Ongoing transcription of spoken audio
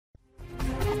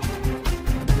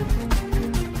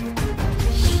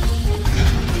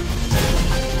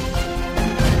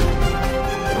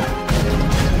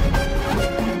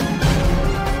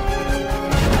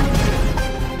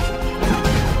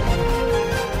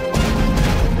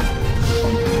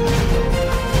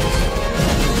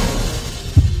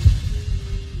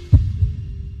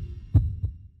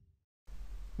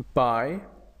buy,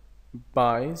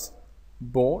 buys,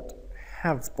 bought,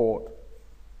 have bought.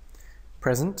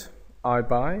 Present, I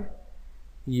buy,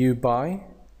 you buy,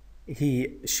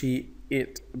 he, she,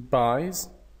 it buys,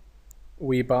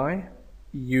 we buy,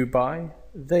 you buy,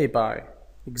 they buy.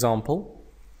 Example,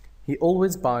 he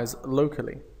always buys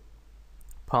locally.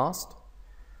 Past,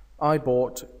 I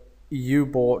bought, you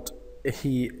bought,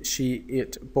 he, she,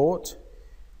 it bought,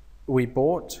 we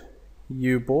bought,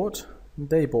 you bought,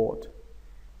 they bought.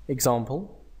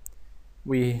 Example,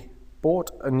 we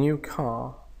bought a new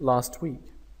car last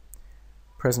week.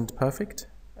 Present perfect,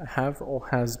 have or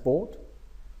has bought.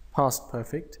 Past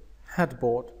perfect, had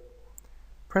bought.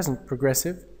 Present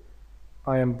progressive,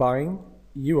 I am buying,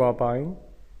 you are buying,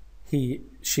 he,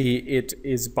 she, it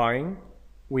is buying,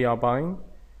 we are buying,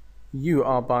 you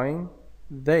are buying,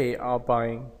 they are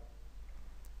buying.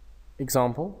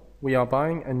 Example, we are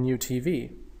buying a new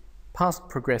TV. Past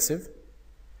progressive,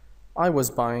 I was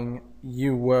buying,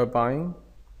 you were buying,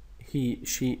 he,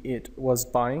 she, it was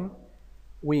buying,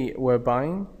 we were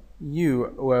buying,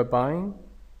 you were buying,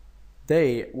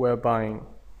 they were buying.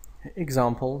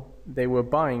 Example, they were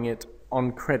buying it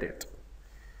on credit.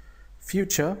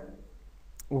 Future,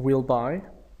 will buy.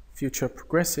 Future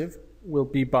progressive, will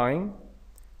be buying.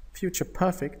 Future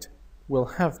perfect,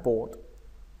 will have bought.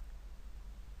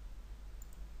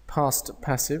 Past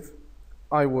passive,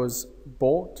 I was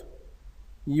bought,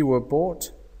 you were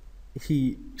bought,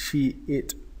 he, she,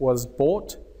 it was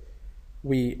bought,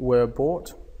 we were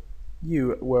bought,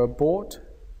 you were bought,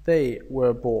 they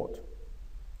were bought.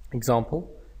 Example,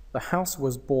 the house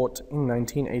was bought in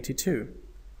 1982.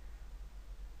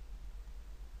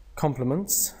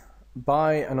 Complements,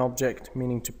 buy an object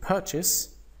meaning to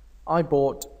purchase. I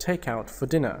bought takeout for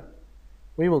dinner.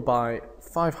 We will buy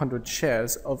 500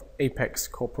 shares of Apex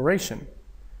Corporation.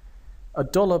 A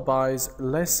dollar buys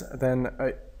less than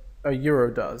a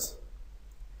euro does.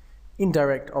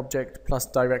 Indirect object plus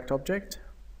direct object.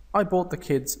 I bought the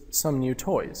kids some new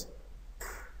toys.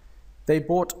 They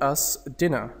bought us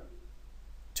dinner.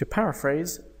 To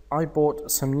paraphrase, I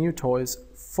bought some new toys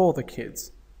for the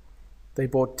kids. They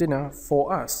bought dinner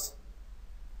for us.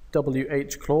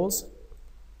 WH clause.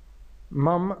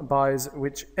 Mum buys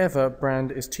whichever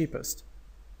brand is cheapest.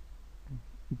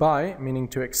 Buy, meaning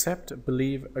to accept,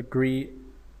 believe, agree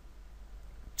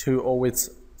to or with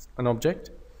an object.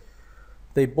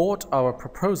 They bought our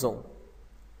proposal.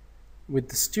 With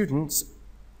the students,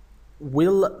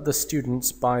 will the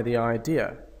students buy the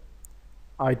idea?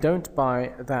 I don't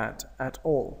buy that at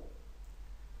all.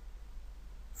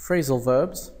 Phrasal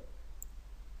verbs.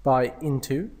 Buy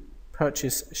into,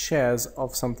 purchase shares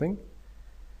of something.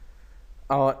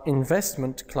 Our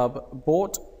investment club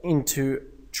bought into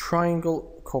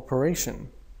Triangle Corporation.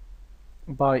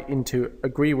 Buy into,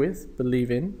 agree with,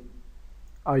 believe in.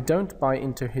 I don't buy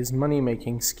into his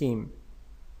money-making scheme.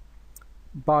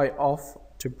 Buy off,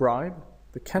 to bribe.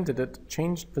 The candidate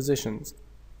changed positions.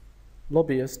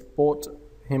 Lobbyist bought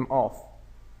him off.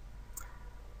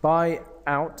 Buy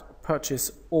out,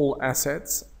 purchase all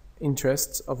assets,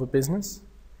 interests of a business.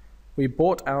 We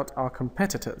bought out our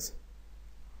competitors.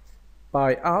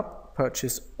 Buy up,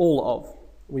 purchase all of.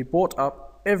 We bought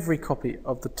up every copy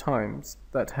of the Times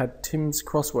that had Tim's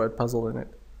crossword puzzle in it.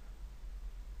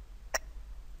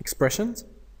 Expressions.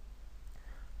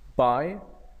 Buy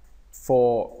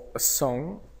for a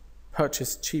song,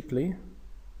 purchase cheaply.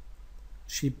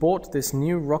 She bought this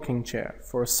new rocking chair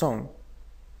for a song.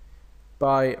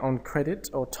 Buy on credit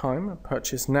or time,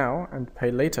 purchase now and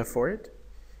pay later for it.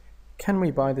 Can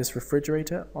we buy this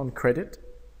refrigerator on credit?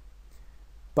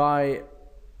 Buy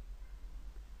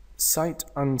sight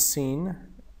unseen,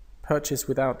 purchase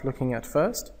without looking at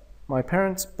first. My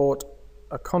parents bought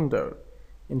a condo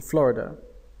in Florida,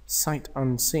 sight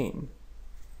unseen.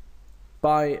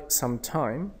 Buy some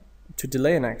time, to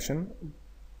delay an action,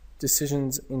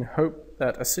 decisions in hope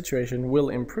that a situation will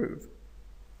improve.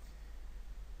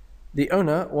 The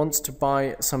owner wants to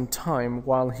buy some time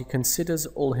while he considers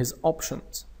all his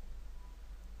options.